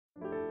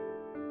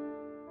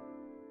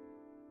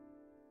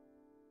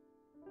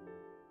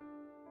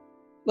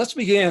Let's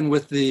begin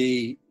with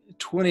the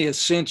 20th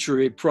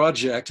century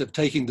project of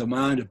taking the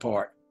mind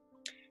apart.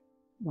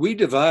 We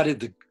divided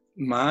the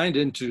mind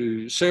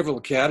into several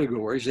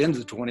categories in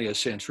the 20th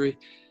century,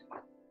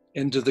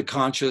 into the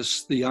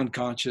conscious, the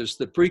unconscious,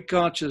 the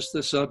preconscious,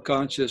 the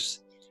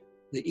subconscious,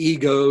 the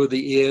ego,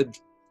 the id,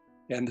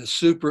 and the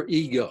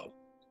superego.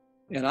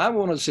 And I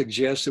want to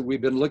suggest that we've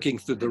been looking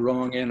through the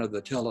wrong end of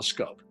the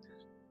telescope.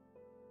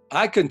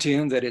 I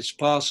contend that it's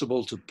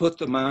possible to put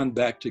the mind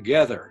back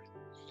together,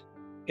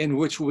 in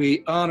which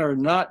we honor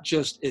not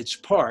just its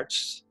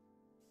parts,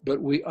 but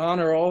we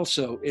honor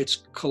also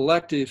its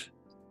collective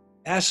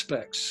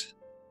aspects.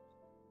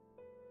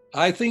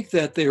 I think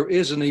that there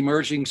is an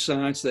emerging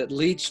science that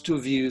leads to a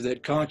view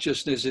that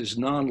consciousness is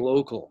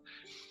non-local.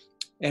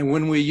 And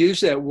when we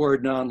use that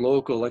word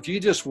non-local, if you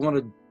just want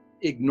to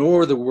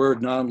ignore the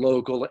word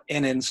non-local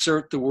and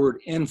insert the word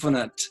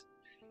infinite,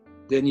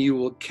 then you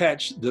will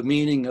catch the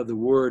meaning of the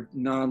word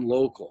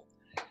non-local.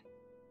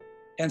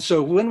 And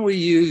so when we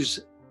use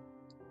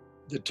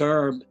the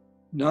term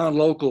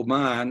non-local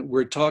mind,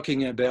 we're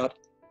talking about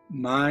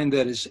mind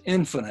that is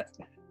infinite.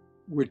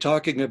 We're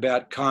talking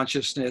about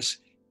consciousness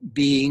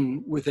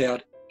being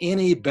without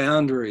any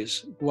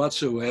boundaries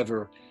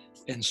whatsoever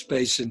in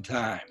space and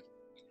time.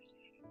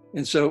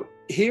 And so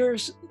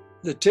here's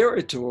the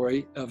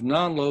territory of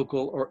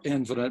non-local or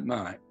infinite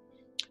mind.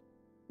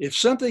 If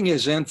something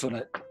is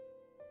infinite,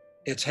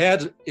 it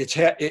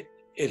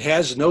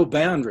has no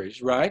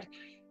boundaries, right?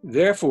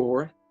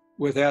 Therefore,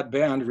 without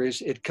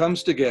boundaries, it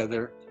comes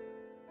together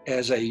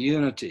as a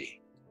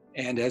unity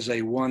and as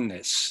a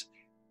oneness.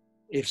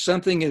 If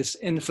something is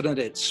infinite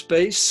in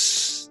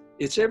space,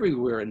 it's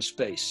everywhere in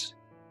space,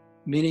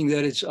 meaning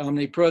that it's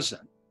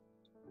omnipresent.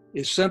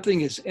 If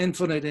something is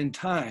infinite in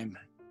time,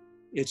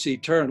 it's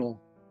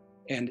eternal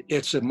and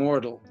it's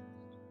immortal